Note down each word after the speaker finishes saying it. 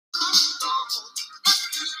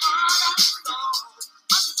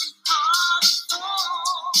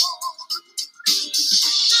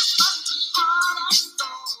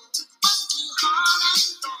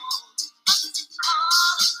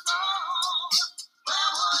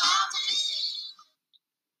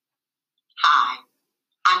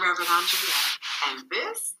Juliet, and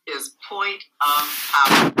this is Point of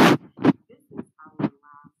Power. This is our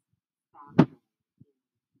last Saturday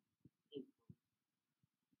in April.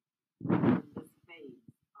 In this phase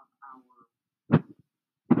of our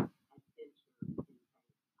adventure in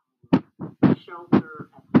our shelter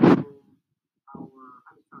at home,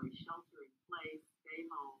 shelter in place, stay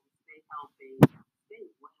home, stay healthy, stay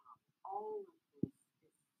well. All of this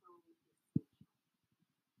is so essential.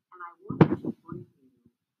 And I wanted to bring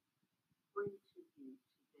to you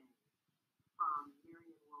today from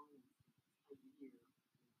Marion Williamson, A Year.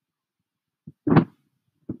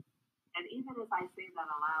 And even as I say that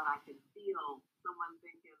aloud, I can feel someone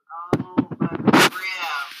thinking, oh, but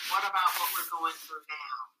Rev, what about what we're going through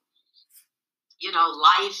now? You know,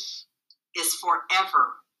 life is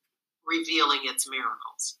forever revealing its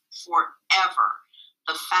miracles. Forever.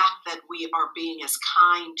 The fact that we are being as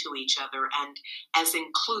kind to each other and as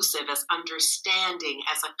inclusive, as understanding,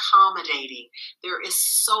 as accommodating. There is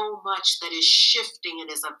so much that is shifting and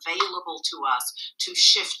is available to us to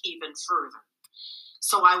shift even further.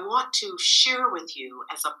 So I want to share with you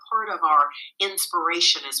as a part of our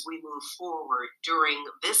inspiration as we move forward during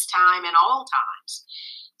this time and all times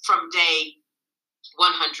from day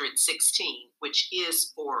 116, which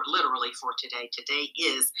is literally for today. Today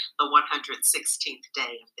is the 116th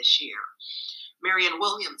day of this year. Marion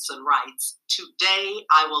Williamson writes, "Today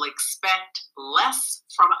I will expect less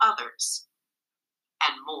from others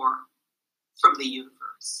and more from the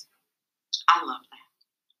universe." I love that.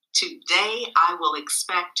 Today I will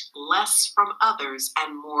expect less from others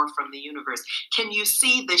and more from the universe. Can you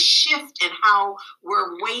see the shift in how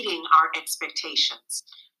we're weighting our expectations?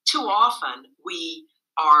 Too often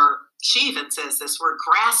she even says this, we're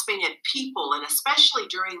grasping at people, and especially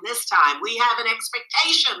during this time, we have an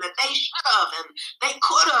expectation that they should have, and they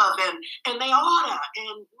could have, and they ought to,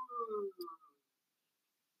 and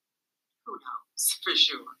who knows for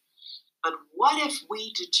sure. But what if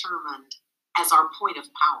we determined as our point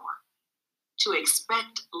of power to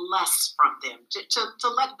expect less from them, to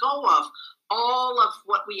let go of all of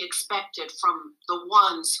what we expected from the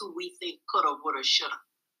ones who we think could have, would have, should have,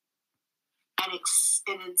 and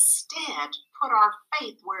instead put our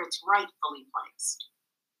faith where it's rightfully placed,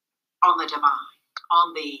 on the divine,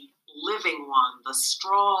 on the living one, the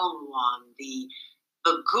strong one, the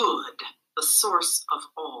good, the source of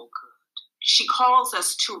all good. She calls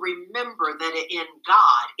us to remember that in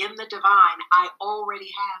God, in the divine, I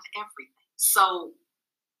already have everything. So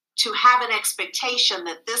to have an expectation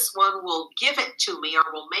that this one will give it to me or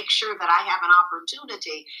will make sure that I have an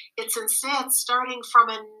opportunity, it's instead starting from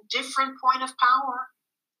a different point of power,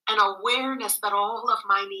 an awareness that all of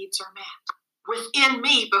my needs are met within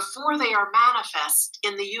me before they are manifest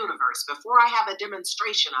in the universe, before I have a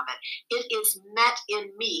demonstration of it. It is met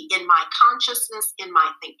in me, in my consciousness, in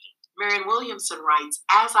my thinking. Marion Williamson writes,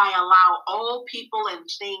 "As I allow all people and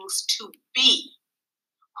things to be,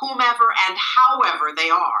 whomever and however they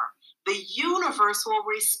are, the universe will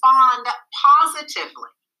respond positively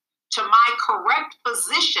to my correct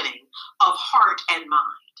positioning of heart and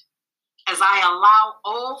mind. As I allow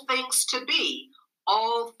all things to be,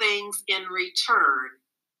 all things in return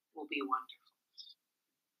will be wonderful."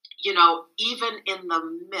 You know, even in the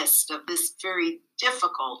midst of this very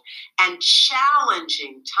difficult and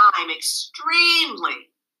challenging time,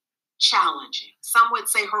 extremely challenging, some would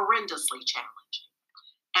say horrendously challenging,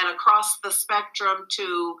 and across the spectrum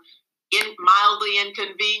to mildly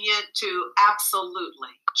inconvenient to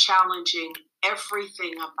absolutely challenging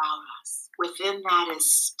everything about us. Within that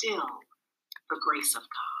is still the grace of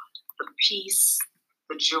God, the peace,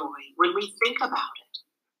 the joy. When we think about it,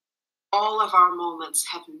 all of our moments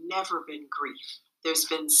have never been grief. There's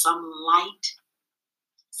been some light,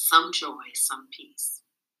 some joy, some peace,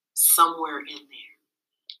 somewhere in there.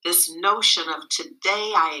 This notion of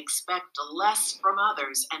today I expect less from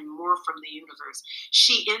others and more from the universe.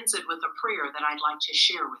 She ends it with a prayer that I'd like to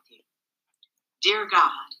share with you. "Dear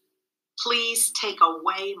God, please take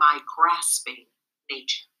away my grasping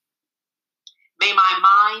nature. May my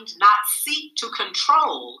mind not seek to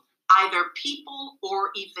control either people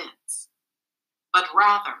or events, but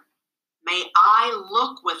rather may I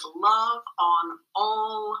look with love on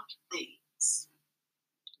all things.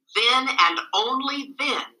 Then and only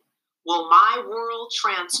then will my world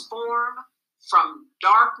transform from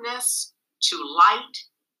darkness to light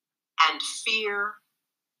and fear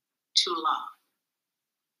to love."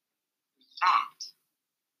 That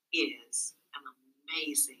is an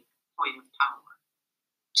amazing point of power,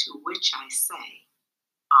 to which I say,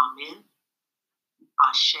 Amen,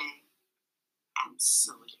 Ashe, and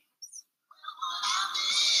so it is.